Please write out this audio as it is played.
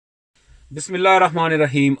بسم الله الرحمن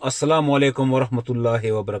الرحیم. السلام علیکم ورحمت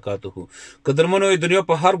الله وبرکاته. قدرمنو دنیا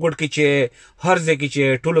په هر ګوټ کې چې هر ځای کې چې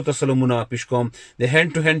ټولو ته سلامونه پیش کوم. د هند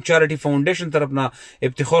ټو هند چاریټي فاونډیشن طرف نه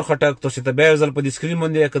افتخار خټک تاسو ته بیا ځل په دې سکرین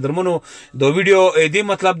باندې قدرمنو د ویډیو دې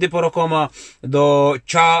مطلب دی پر کومه د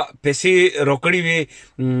چا پیسې روکړې وي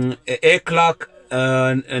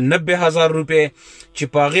 1,90,000 روپے چې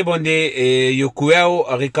په هغې باندې یو کوی و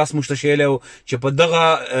هغې کس موږ ته شیلی و چې په دغه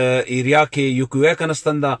ایریا کې یو کوی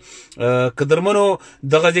کنستان ده. قدرمنو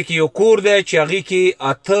دغه ځای کې یو کور دی چې هغې کې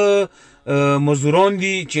 8 مزدوران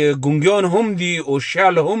دي چې ګونګیان هم دي او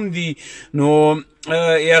شال هم دي. نو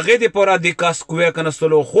هغې دپاره د کس کوی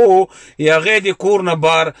کنستلو خو هغې د کور نه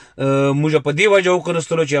بار موږ په دې وجه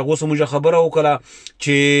وکنستلو چې هغو څه موږ خبره وکړه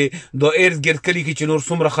چې د ارد ګرد کلي کې چې نور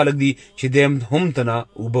څومره خلک دي چې دی هم ته نه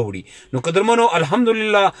اوبه وړي. نو قدرمنو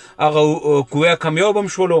الحمدلله هغه کوی کامیاب هم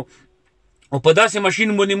شولو او په داسې ماشین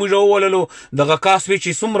باندې موږ ووللو دغه کاس وی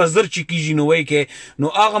چې څومره زر چې کېږي نو وایي کې نو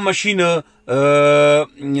هغه ماشین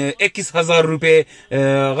 21,000 روپے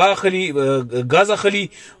هغه اخلي ګاز اخلي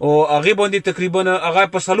او هغې باندې تقریبا هغه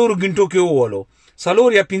په 4 غنټو کې وولو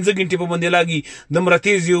 4 یا 5 غنټې په باندې لاګي دومره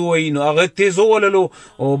تیز یې ووایي. نو هغه تیز ووللو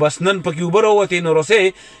او بس نن پکې اوبه راوتې. نو رسې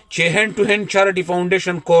چې هند ټو هند چاریټي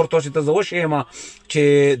فاونډیشن کور تاسو ته زه وښیم چې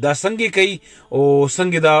دا څنګه کوي او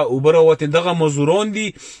څنګه دا اوبه راوتې. دغه مزدوران دي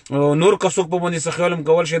نور که څوک په باندې څه خیال هم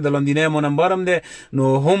کول شي د لاندینۍ مو نمبر هم دی نو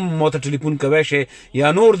هم ما ته ټلیفون کوی شي یا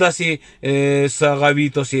نور داسې څه غوي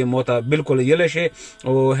تاسې ما ته بالکل یلی شي.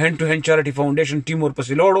 او هند ټو هند چاریټي فاونډیشن ټیم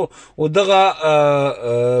ورپسې لاړو او دغه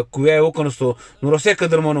کوی یې وکنستو. نو رسې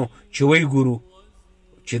قدرمنو چې وی ګورو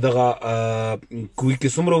چې دغه کوی کې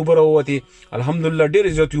څومره اوبه راووتې. الحمدلله ډېرې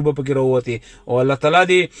زیاتې اوبه پکې راووتې او الله تعالی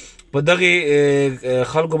دې په دغې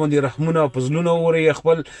خلکو باندې رحمونه او فضلونه وورئ.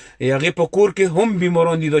 خپل هغې په کور کې هم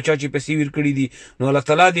بیماران دي دا چا چې پیسې ویر کړي دي نو الله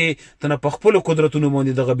تعالی دې ته نه په خپلو قدرتونو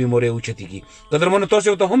باندې دغه بیمارۍ اوچتې کړي. قدرمنو تاسو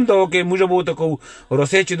ورته هم دعا کوئ موږ به ورته کوو.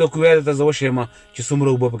 رسئ چې د کوی درته زه وښیم چې څومره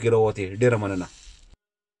اوبه پکې راووتې. ډېره مننه.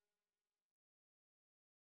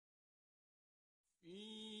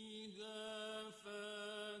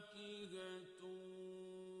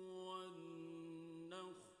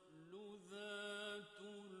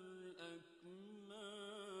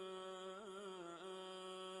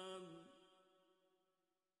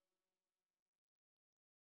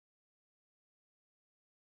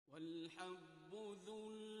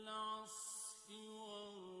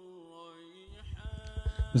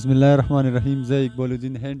 بسم الله الرحمن الرحیم. زه اقبال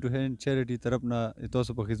الدین هند ټو هند چیریټي طرف نه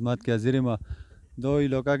تاسو په خدمت کې حاضر یم. دا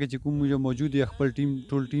علاقه کې چې کوم موږ موجود یو خپل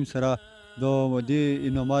ټول ټیم سره دا دې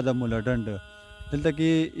انعما د مولا ډنډ دلته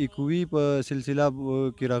کې اکوي په سلسله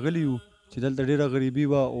کې راغلی یو چې دلته ډېره غریبي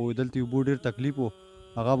وه او دلته اوبو ډېر تکلیف و.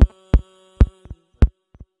 هغه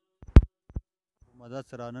مدد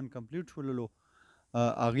سره نن کمپلیټ شوللو.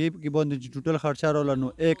 هغې کې باندې چې ټوټل خرچه راوله نو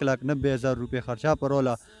 1,90,000 روپۍ خرچه په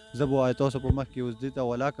راوله. زه به تاسو په مخ کې اوس دې ته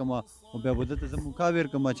ولا کړم او بیا به دلته زه مکاور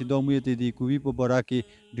کړم چې دا موږ ته د کووي په باره کې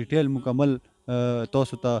ډیټیل مکمل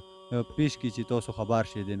تاسو ته پیش کړي چې تاسو خبر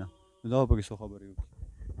شئ دی نه. نو دا پکې څو خبرې وکړي.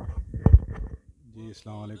 جی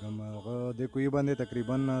السلام علیکم. هغه د کووي باندې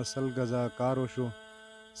تقریبا 100 غزه کار وشو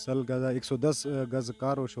 100 غزه 110 غز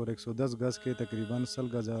کار وشو 110 غز کې تقریبا 100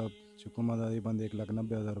 غزه چې کومه ده یې باندې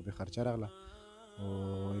 1,90,000 روپۍ خرچه راغله او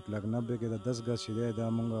 1,90,000 کې د 10 غز چې دی دا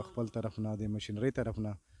مونږ خپل طرف نه د مشینرۍ طرف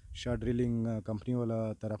نه شا ډریلینګ کمپني والا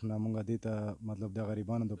طرف نه مونږ دې ته مطلب د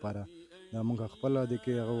غریبانو دپاره دا مونږ خپل د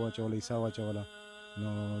کې هغه واچوله حصه واچوله. نو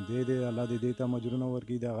دې الله دې ته مجرونه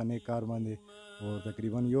ورکړي د هغه نیک کار باندې. او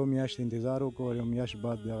تقریبا یو میاشت انتظار وکړو یو میاشت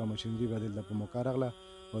بعد د هغه مشینري به دلته په موقع راغله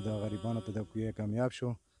او د غریبانو ته د کوی کامیاب شو.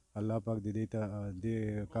 الله پاک دې ته دې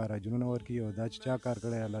کار اجرونه ورکړي او دا چې چا کار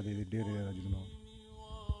کړی الله دې ډېر اجرونه ورکړي.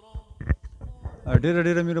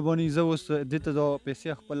 ډېره مهرباني. زه اوس دې ته دا پیسې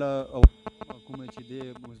خپله کومه چې دی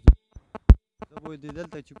زه به د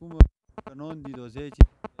دلته چې کوم قانون دي دا ځای چې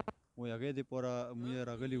و هغې دپاره موږ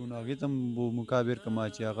راغلي وو نو هغې ته هم به مکابر کړم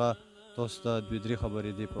چې هغه تاسو ته 2-3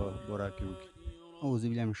 خبرې دې په باره کې وکړي. اعوذ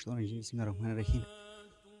بالله من الشیطان الرجیم. بسم الله الرحمن الرحیم.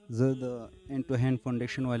 زه د هند ټو هند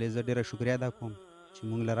فاونډیشن والې زه ډېره شکریه ادا کوم چې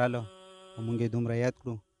موږ له راله او موږ یې دومره یاد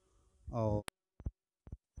کړو. او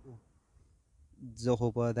زه خو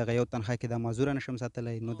په دغه یو تنخوا کې دا معذوره نشم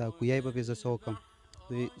ساتلی نو دا کویی به پرې زه څه وکړم.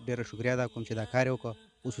 دوی ډېره شکریه ادا کوم چې دا کار یې وکړه.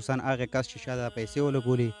 خصوصا هغې کس چې شاید دا پیسې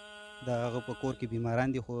ولګولې د هغه په کور کې بیماران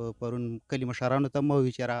دي خو پرون کلي مشرانو ته مو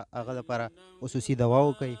وویل چې هغه دپاره خصوصي دوا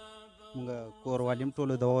وکړئ. مونږ کور والي هم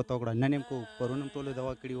ټولو دوا ورته وکړه نن هم کو پرون هم ټولو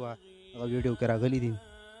دوا کړې وه هغه ویډیو کې راغلي دي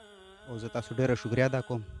او زه تاسو ډېره شکریه ادا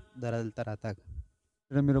کوم دلته راتګ.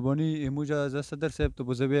 ډېره مهرباني. موږ زه صدر صاحب ته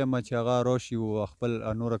به زه ویم چې هغه راشي او خپل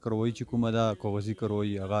نوره کاروایي چې کومه ده کاغذي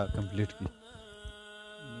کاروایي هغه کمپلیټ کړي.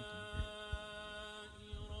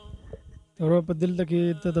 ورو په دلته کې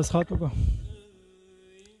ته دسخات وکړه،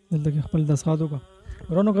 دلته کې خپل دسخات وکړه.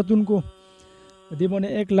 ورونو کتونکو په دې باندې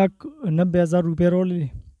 1,90,000 روپۍ راوړلې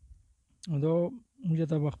دا موږ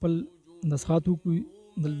ته به خپل دسخات وکړو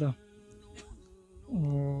دلته.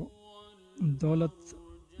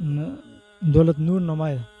 دولت نور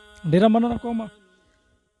نمایه ډېره مننه کوم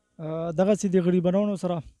دغسې د غریبانو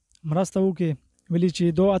سره مرسته وکړي. ویلي چې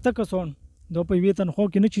دو 8 کسان دا په یوې تنخوا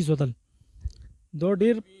کې نه چی سوتل، دا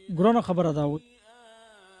ډېر ګرانه خبره ده.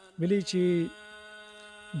 ویلي چې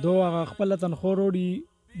دو هغه خپله تنخوا راوړي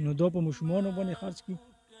نو دا په ماشومانو باندې خرڅ کړي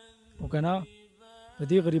او که نه په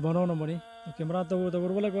دې غریبانو باندې کیمرا ته ورته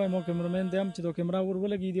ور ولګوئ. ما کیمرامین دی هم چې دا کیمرا ور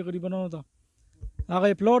ولګي دې غریبانو ته. هغه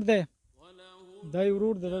یې پلوټ دی، دا یې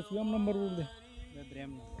ورور دی، دا څویم نمبر ورور دی،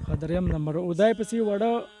 دریم نمبر، او دا یې پسې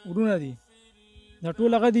وړه ورونه دي، دا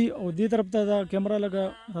ټول هغه دي. او دې طرف ته دا کیمرا لږه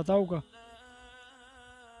راتاو کړه.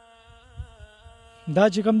 دا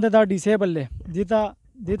چې کوم دی دا ډیسیبل دی، دې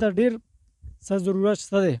ته ډېر څه ضرورت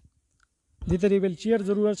شته دی، دې ته د ویلچیر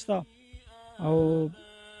ضرورت شته. او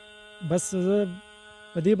بس زه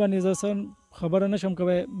په دې باندې زه څه خبره نشم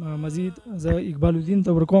کوی مزید. زه اقبال الدین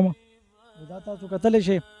ته ورکوم. دا تاسو کتلی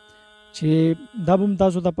شئ چې دا به هم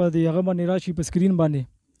تاسو ته په دې هغه باندې راشي په سکرین باندې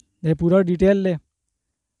د پوره ډیټیل دی.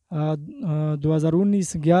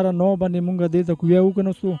 2019-11-9 باندې مونږ دې ته کویا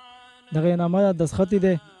وکنستو، دغه انعامه دسخط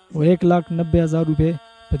دی او 1,90,000 روپۍ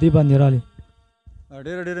په دې باندې رالی.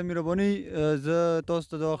 ډېره مهرباني. زه تاسو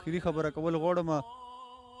ته د آخري خبره کول غواړم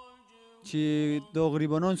چې د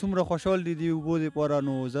غریبانو څومره خوشحال دي دې اوبو دپاره،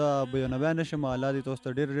 نو زه بیانوی نشم. الله دې تاسو ته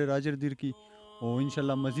ډېر اجر درکړي او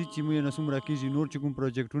انشاءالله مزید چې موږ نه څومره کېږي نور چې کوم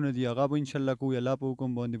پروجیکټونه دي هغه به انشاءالله کوو. الله په حکم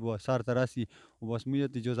باندې به سار ته راسي. او بس موږ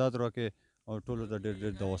ته اجازات راکړئ او ټولو ته ډېر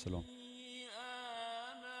دعا سلام.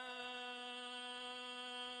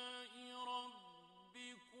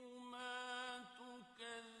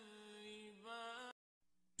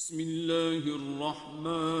 بسم الله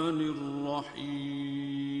الرحمن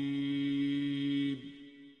الرحيم.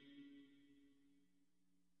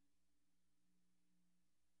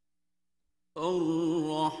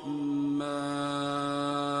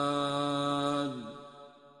 الرحمن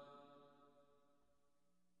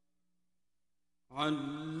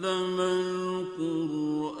علم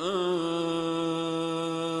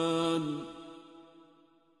القرآن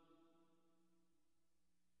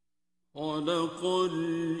خلق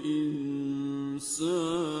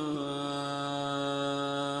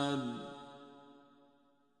الإنسان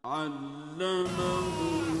علمه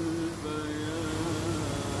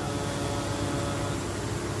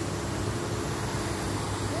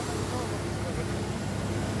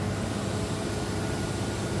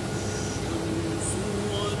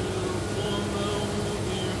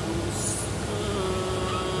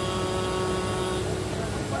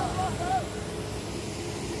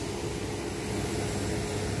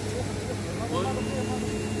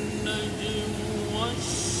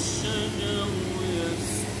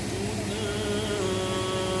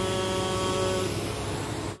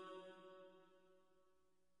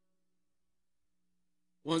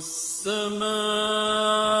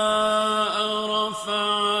والسماء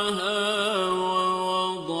رفعها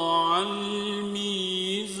ووضع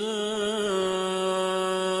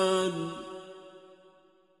الميزان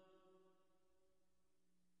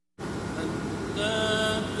ألا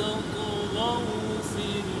تطغوا في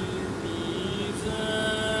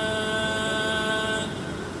الميزان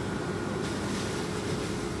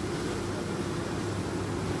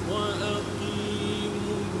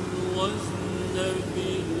وأقيموا الوزن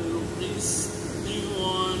بالقسط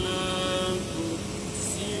ولا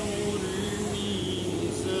تخسروا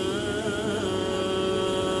الميزان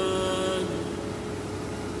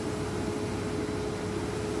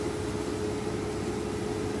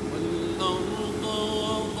والأرض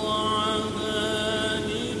وضعها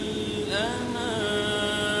للأنام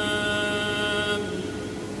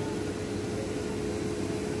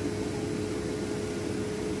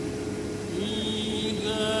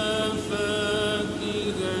فيها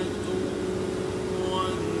فاكهة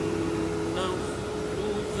والنخل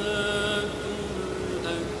ذات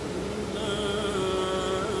الأكمام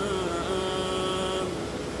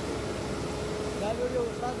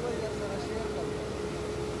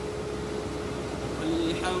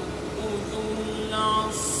والحب ذو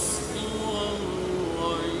العصف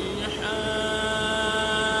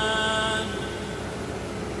والريحان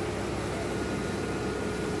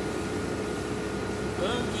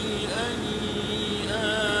فبأي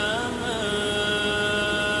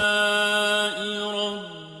آلاء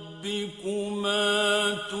ربكما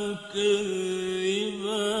تكذبان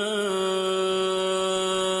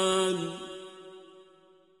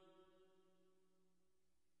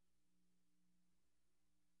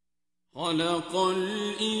خلق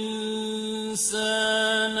الإنسان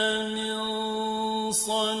من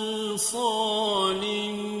صلصال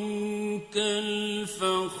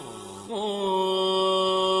كالفخار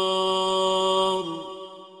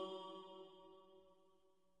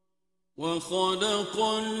وخلق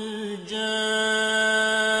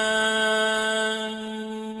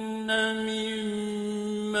الجان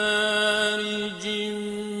من مارج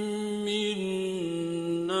من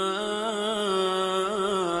نار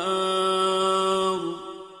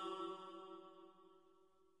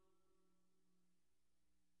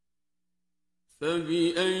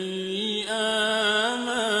فبأي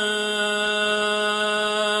آلاء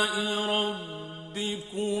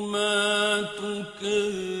ربكما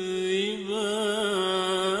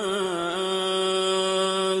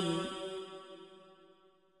تكذبان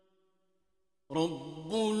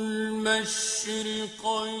رب المشرقين